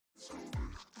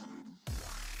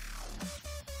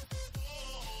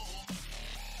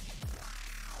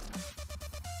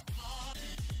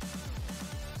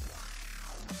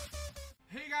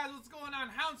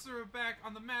Bouncer are back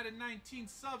on the Madden 19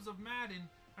 subs of Madden,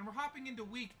 and we're hopping into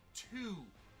week 2.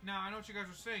 Now, I know what you guys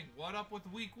are saying. What up with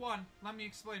week 1? Let me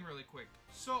explain really quick.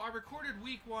 So, I recorded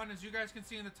week 1. As you guys can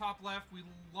see in the top left, we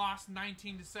lost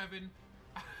 19-7.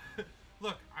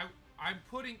 Look, I'm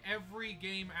putting every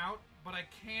game out, but I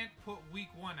can't put week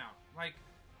 1 out. Like,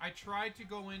 I tried to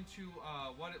go into,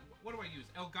 what do I use?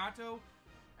 Elgato,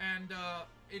 and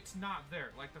it's not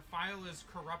there. Like, the file is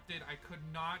corrupted. I could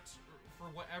not, for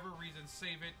whatever reason,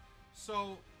 save it.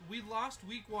 So, we lost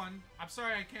week 1. I'm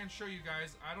sorry I can't show you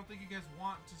guys. I don't think you guys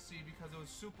want to see because it was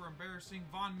super embarrassing.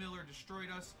 Von Miller destroyed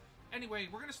us. Anyway,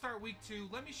 we're going to start week 2.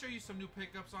 Let me show you some new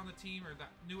pickups on the team, or the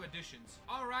new additions.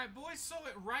 Alright, boys, so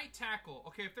at right tackle.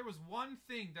 Okay, if there was one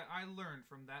thing that I learned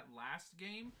from that last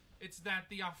game, it's that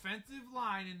the offensive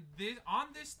line on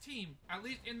this team, at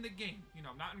least in the game, you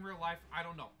know, not in real life, I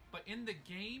don't know. But in the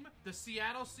game, the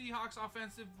Seattle Seahawks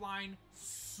offensive line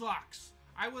sucks.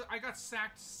 I got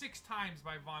sacked 6 times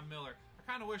by Von Miller. I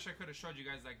kind of wish I could have showed you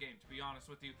guys that game, to be honest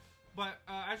with you. But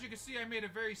as you can see, I made a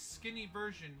very skinny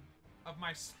version of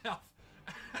myself.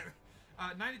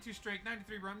 92 strength,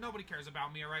 93 run. Nobody cares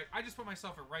about me, alright? I just put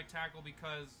myself at right tackle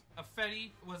because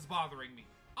Affetti was bothering me.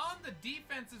 On the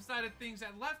defensive side of things,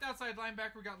 at left outside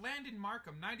linebacker, we got Landon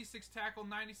Markham. 96 tackle,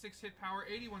 96 hit power,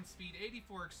 81 speed,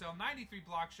 84 excel, 93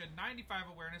 block shed, 95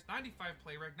 awareness, 95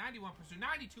 play rec, 91 pursuit,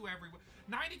 92 everywhere,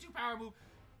 92 power move,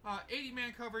 80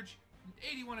 man coverage,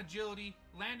 81 agility.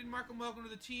 Landon Markham, welcome to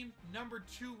the team. Number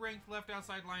 2 ranked left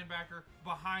outside linebacker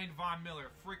behind Von Miller.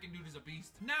 Freaking dude is a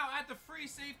beast. Now at the free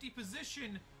safety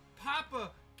position,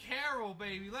 Papa Carroll,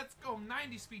 baby. Let's go.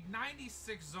 90 speed,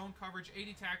 96 zone coverage,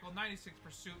 80 tackle, 96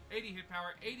 pursuit, 80 hit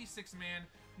power, 86 man,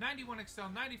 91 excel,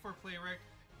 94 play rec,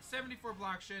 74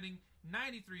 block shedding,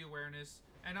 93 awareness.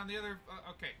 And on the other,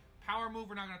 okay, power move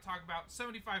we're not going to talk about.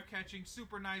 75 catching,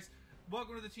 super nice.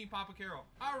 Welcome to the team, Papa Carroll.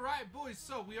 Alright, boys,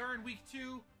 so we are in week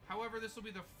 2. However, this will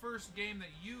be the first game that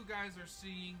you guys are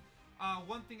seeing.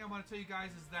 One thing I want to tell you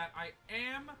guys is that I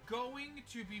am going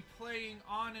to be playing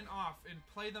on and off and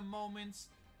play the moments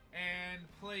and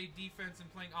play defense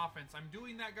and playing offense. I'm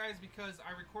doing that, guys, because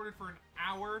I recorded for an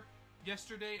hour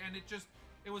yesterday, and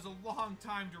it was a long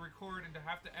time to record and to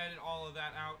have to edit all of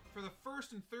that out. For the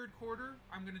first and third quarter,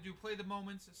 I'm going to do play the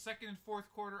moments. Second and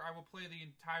fourth quarter, I will play the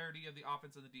entirety of the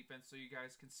offense and the defense so you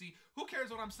guys can see. Who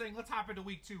cares what I'm saying? Let's hop into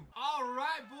week 2. All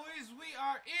right, boys, we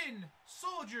are in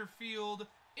Soldier Field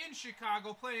in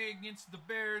Chicago playing against the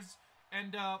Bears,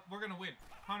 and we're going to win.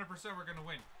 100% we're going to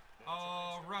win.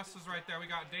 Oh, Russ is right there. We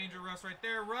got Danger Russ right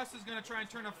there. Russ is going to try and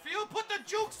turn a field. Put the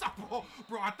jukes up. Oh,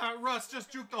 bro, I thought Russ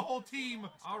just juked the whole team.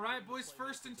 All right, boys,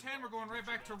 1st and 10. We're going right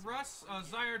back to Russ.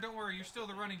 Zaire, don't worry. You're still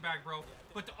the running back, bro.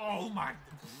 But, oh, my.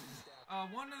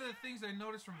 One of the things I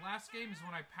noticed from last game is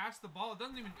when I pass the ball, it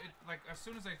doesn't even, like, as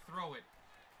soon as I throw it,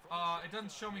 it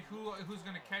doesn't show me who's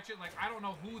going to catch it. Like, I don't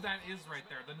know who that is right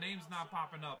there. The name's not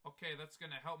popping up. Okay, that's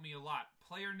going to help me a lot.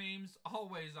 Player names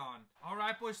always on. All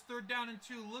right, boys, 3rd down and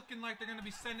 2. Looking like they're going to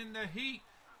be sending the heat.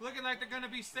 Looking like they're going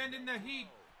to be sending the heat.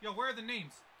 Yo, where are the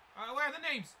names? Where are the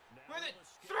names? Throw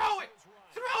it!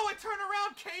 Throw it! Turn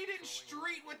around! Caden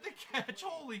Street with the catch.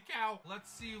 Holy cow. Let's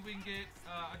see if we can get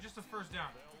just a 1st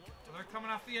down. So they're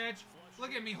coming off the edge.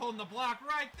 Look at me holding the block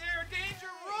right there. Danger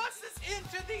Russ is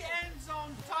into the end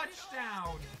zone.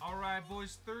 Touchdown. All right,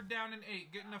 boys. 3rd down and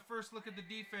 8. Getting a first look at the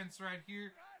defense right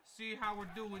here. See how we're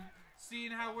doing.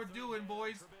 Seeing how we're doing,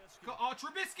 boys. Oh,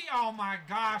 Trubisky. Oh, my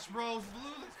gosh, bro.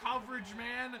 Blew the coverage,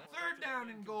 man. 3rd down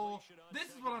and goal. This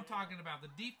is what I'm talking about.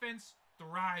 The defense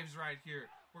thrives right here.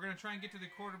 We're going to try and get to the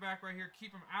quarterback right here.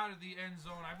 Keep him out of the end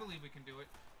zone. I believe we can do it.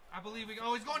 I believe we...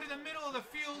 Oh, he's going to the middle of the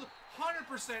field.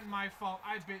 100% my fault.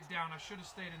 I bit down. I should have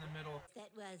stayed in the middle.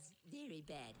 That was very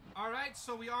bad. All right,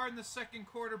 so we are in the 2nd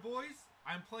quarter, boys.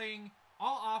 I'm playing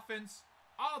all offense,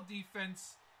 all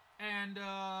defense, and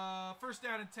 1st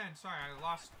down and 10. Sorry, I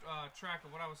lost track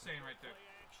of what I was saying right there.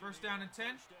 1st down and 10.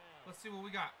 Let's see what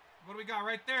we got. What do we got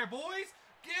right there, boys?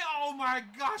 Oh my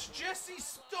gosh, Jesse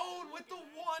Stone with the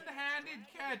one-handed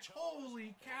catch.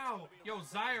 Holy cow. Yo,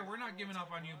 Zaire, we're not giving up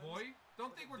on you, boy.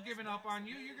 Don't think we're giving up on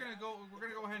you. We're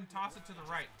gonna go ahead and toss it to the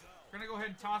right. We're gonna go ahead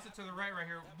and toss it to the right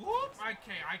here. Whoop!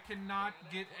 Okay, I cannot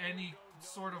get any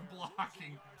sort of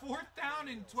blocking. 4th down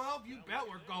and 12. You bet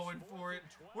we're going for it.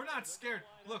 We're not scared.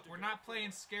 Look, we're not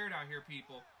playing scared out here,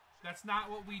 people. That's not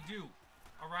what we do.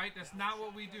 All right, that's not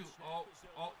what we do. Oh,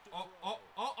 oh, oh, oh,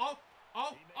 oh, oh,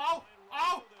 oh, oh,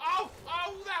 oh, oh,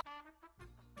 oh, that.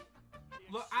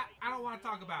 Look, I don't want to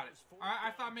talk about it. All right,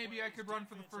 I thought maybe I could run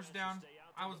for the 1st down.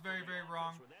 I was very, very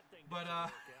wrong. But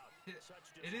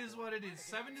it is what it is.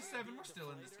 7-7. We're still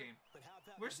in this game.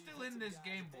 We're still in this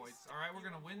game, boys. All right, we're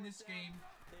gonna win this game.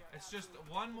 It's just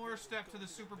one more step to the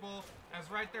Super Bowl. As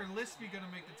right there, Lispy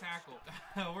gonna make the tackle.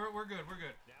 we're good. We're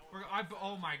good.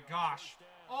 Oh my gosh.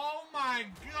 Oh my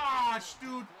gosh,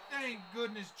 dude. Thank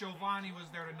goodness Giovanni was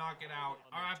there to knock it out.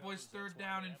 All right, boys, 3rd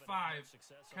down and 5.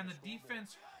 Can the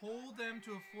defense hold them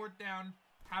to a 4th down?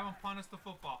 Have them punt us the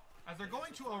football. As they're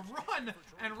going to a run,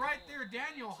 and right there,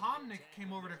 Daniel Homnick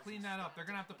came over to clean that up. They're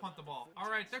gonna have to punt the ball. All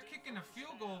right, they're kicking a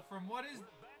field goal from what is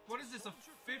this, a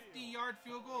 50-yard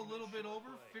field goal, a little bit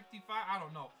over, 55? I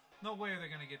don't know. No way are they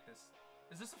gonna get this.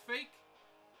 Is this a fake?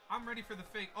 I'm ready for the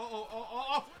fake.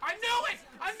 Oh, I knew it!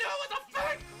 I knew it was a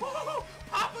fake! Oh,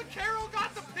 Papa Carroll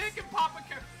got the pick, and Papa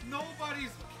Carroll,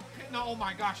 oh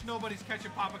my gosh, nobody's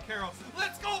catching Papa Carroll.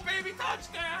 Let's go, baby,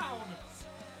 touchdown!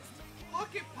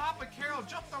 Look at Papa Carroll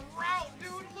jump the route,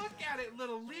 dude. Look at it.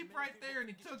 Little leap right there, and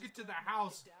he took it to the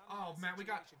house. Oh, man, we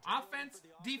got offense,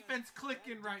 defense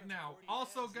clicking right now.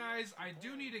 Also, guys, I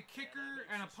do need a kicker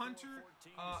and a punter.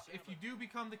 If you do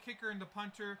become the kicker and the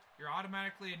punter, you're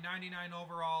automatically a 99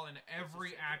 overall in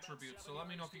every attribute. So let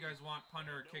me know if you guys want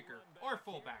punter or kicker or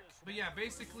fullback. But yeah,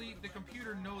 basically, the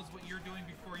computer knows what you're doing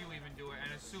before you even do it,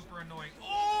 and it's super annoying.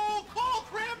 Oh, Cole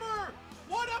Kramer!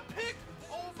 What a pick!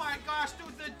 Oh my gosh,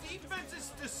 dude, the defense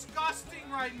is disgusting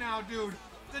right now, dude.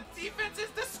 The defense is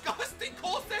disgusting.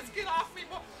 Cole says, get off me.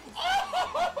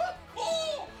 Oh,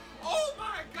 Cole! Oh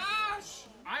my gosh!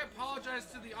 I apologize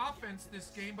to the offense this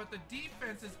game, but the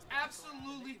defense is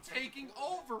absolutely taking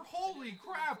over. Holy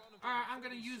crap. All right, I'm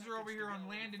going to use her over here on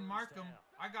Landon Markham.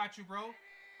 I got you, bro.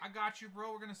 I got you,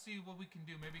 bro. We're going to see what we can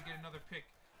do. Maybe get another pick.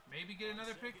 Maybe get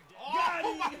another pick.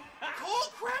 Oh my!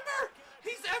 Cole Kramer!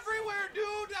 He's everywhere,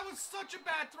 dude! That was such a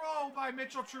bad throw by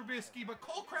Mitchell Trubisky, but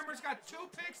Cole Kramer's got 2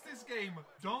 picks this game.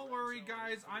 Don't worry,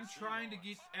 guys. I'm trying to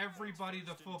get everybody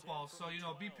the football, so, you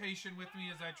know, be patient with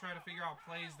me as I try to figure out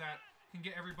plays that can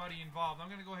get everybody involved. I'm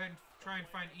going to go ahead and try and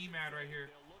find Emad right here.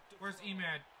 Where's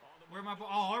Emad? Where am I?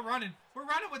 Oh, we're running. We're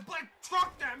running with Blake.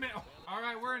 Truck that man. All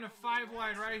right, we're in a 5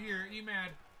 wide right here.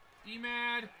 Emad.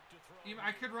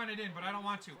 I could run it in, but I don't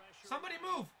want to. Somebody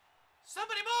move!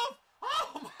 Somebody move!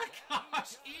 Oh my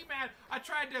gosh, Emad! I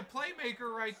tried to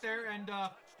playmaker right there, and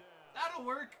that'll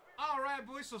work. All right,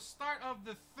 boys. So start of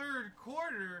the 3rd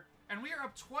quarter, and we are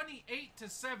up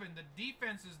 28-7. The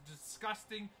defense is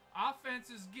disgusting. Offense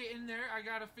is getting there. I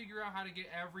gotta figure out how to get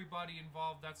everybody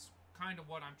involved. That's kind of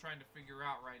what I'm trying to figure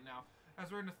out right now.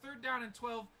 As we're in the 3rd down and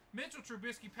 12, Mitchell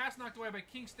Trubisky pass knocked away by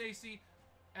King Stacy.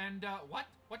 And, what?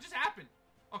 What just happened?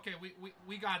 Okay,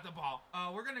 we got the ball.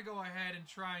 We're going to go ahead and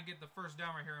try and get the 1st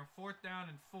down right here on 4th down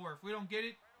and 4. If we don't get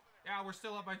it, yeah, we're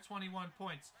still up by 21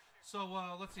 points. So,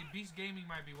 let's see. Beast Gaming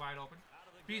might be wide open.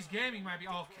 Beast Gaming might be...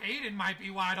 Oh, Caden might be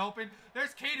wide open.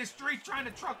 There's Caden Street trying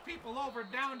to truck people over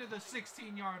down to the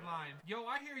 16-yard line. Yo,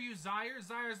 I hear you, Zaire.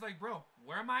 Zaire's like, bro,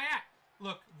 where am I at?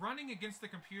 Look, running against the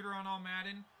computer on all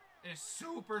Madden is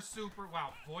super, wow,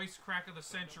 voice crack of the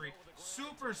century.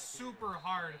 Super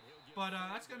hard. But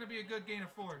that's going to be a good gain of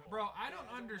 4. Bro, I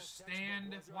don't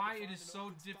understand why it is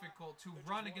so difficult to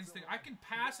run against the... I can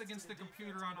pass against the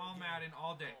computer on all Madden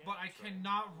all day, but I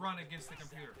cannot run against the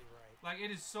computer. Like, it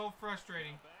is so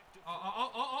frustrating.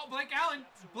 Blake Allen.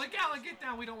 Blake Allen, get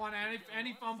down. We don't want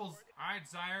any fumbles. All right,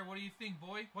 Zaire, what do you think,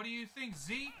 boy? What do you think,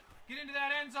 Z? Get into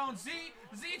that end zone, Z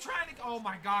trying to... Oh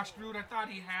my gosh, dude, I thought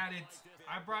he had it.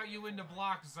 I brought you into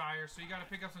blocks, Zaire, so you got to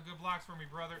pick up some good blocks for me,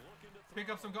 brother. Pick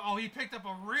up some... Oh, he picked up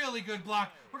a really good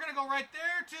block. We're going to go right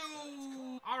there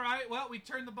to... All right, well, we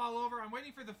turned the ball over. I'm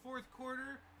waiting for the 4th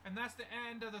quarter, and that's the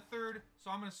end of the 3rd,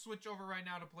 so I'm going to switch over right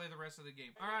now to play the rest of the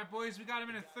game. All right, boys, we got him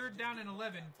in a 3rd down and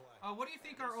 11. What do you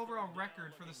think our overall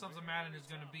record for the Subs of Madden is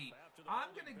going to be?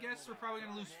 I'm going to guess we're probably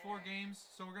going to lose 4 games,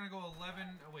 so we're going to go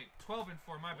 12 and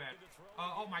 4, my bad.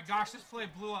 Oh my gosh, this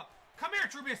play blew up. Come here,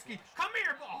 Trubisky. Come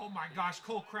here. Oh, my gosh.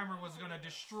 Cole Kramer was going to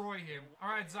destroy him. All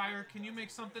right, Zaire, can you make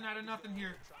something out of nothing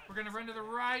here? We're going to run to the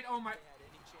right. Oh, my.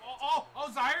 Oh,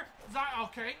 Zaire.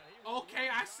 Okay. Okay,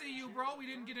 I see you, bro. We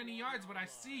didn't get any yards, but I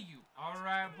see you. All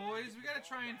right, boys. We got to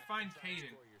try and find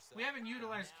Caden. We haven't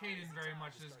utilized Caden very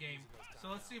much this game, so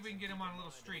let's see if we can get him on a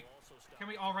little streak. Can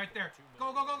we? Oh, right there.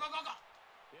 Go.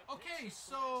 Okay,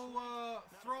 so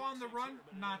throw on the run.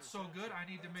 Not so good. I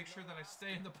need to make sure that I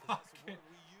stay in the pocket.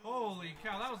 Holy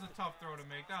cow, that was a tough throw to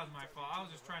make. That was my fault. I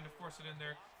was just trying to force it in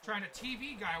there. Trying to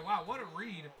TV guy. Wow, what a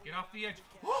read. Get off the edge.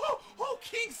 Oh,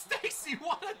 King Stacy,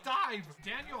 what a dive.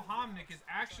 Daniel Homnick has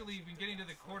actually been getting to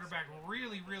the quarterback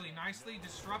really nicely,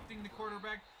 disrupting the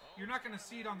quarterback. You're not going to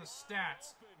see it on the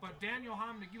stats, but Daniel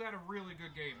Homnick, you had a really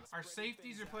good game. Our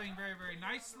safeties are playing very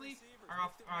nicely.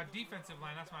 Our defensive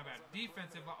line, that's my bad.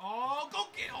 Defensive line. Oh, go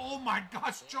get. Oh, my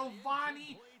gosh,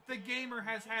 Giovanni. The gamer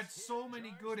has had so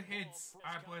many good hits.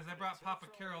 All right, boys, I brought Papa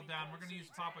Carroll down. We're gonna use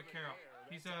Papa Carroll.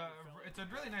 It's a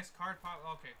really nice card.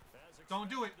 Okay, don't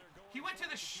do it. He went to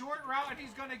the short route and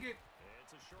he's gonna get.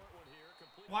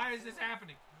 Why is this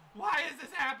happening? Why is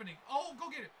this happening? Oh, go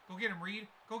get it. Go get him, Reed.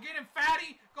 Go get him,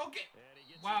 Fatty. Go get.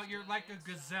 Wow, you're like a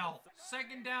gazelle.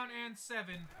 2nd down and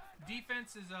 7.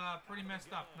 Defense is pretty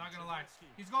messed up. Not gonna lie.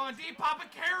 He's going deep. Papa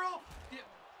Carroll.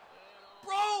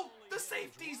 Bro, the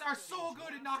safeties are so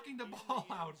good at knocking the ball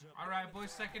out. All right, boys.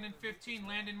 2nd and 15.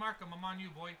 Landon Markham. I'm on you,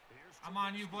 boy. I'm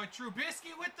on you, boy.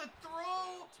 Trubisky with the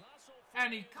throw.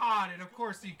 And he caught it. Of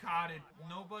course he caught it.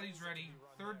 Nobody's ready.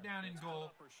 3rd down and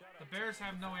goal. The Bears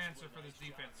have no answer for this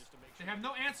defense. They have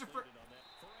no answer for...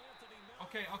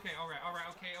 Okay, all right,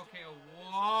 okay.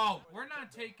 Whoa. We're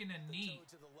not taking a knee.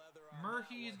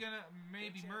 Murphy's gonna...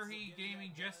 Maybe Murphy,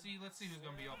 Gaming, Jesse. Let's see who's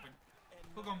gonna be open.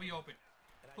 Who's gonna be open?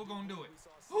 Who gonna do it?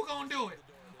 Who gonna do it?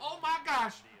 Oh my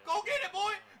gosh. Go get it,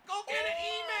 boy. Go get it,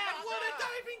 E-Man! What a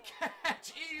diving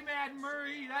catch! E-Man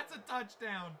Murray, that's a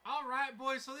touchdown. All right,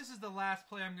 boys, so this is the last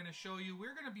play I'm going to show you.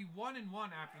 We're going to be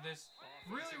 1-1 after this.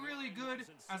 Really, really good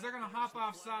as they're going to hop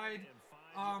offside.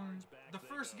 The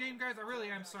first game, guys, I really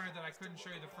am sorry that I couldn't show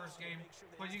you the first game,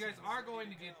 but you guys are going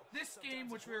to get this game,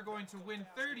 which we are going to win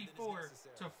 34-14.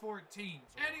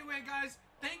 Anyway, guys,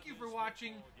 thank you for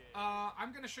watching.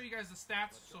 I'm going to show you guys the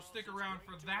stats, so stick around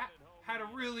for that. Had a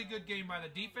really good game by the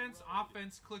defense.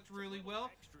 Offense clicked really well.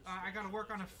 I got to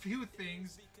work on a few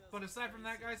things. But aside from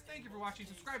that, guys, thank you for watching.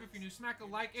 Subscribe if you're new. Smack a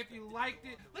like if you liked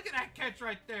it. Look at that catch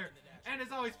right there. And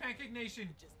as always, Pancake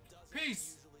Nation,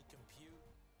 peace.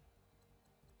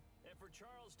 And for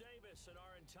Charles Davis and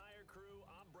our entire crew,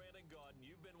 I'm Brandon Gaudin.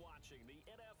 You've been watching the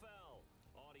NFL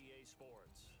on EA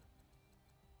Sports.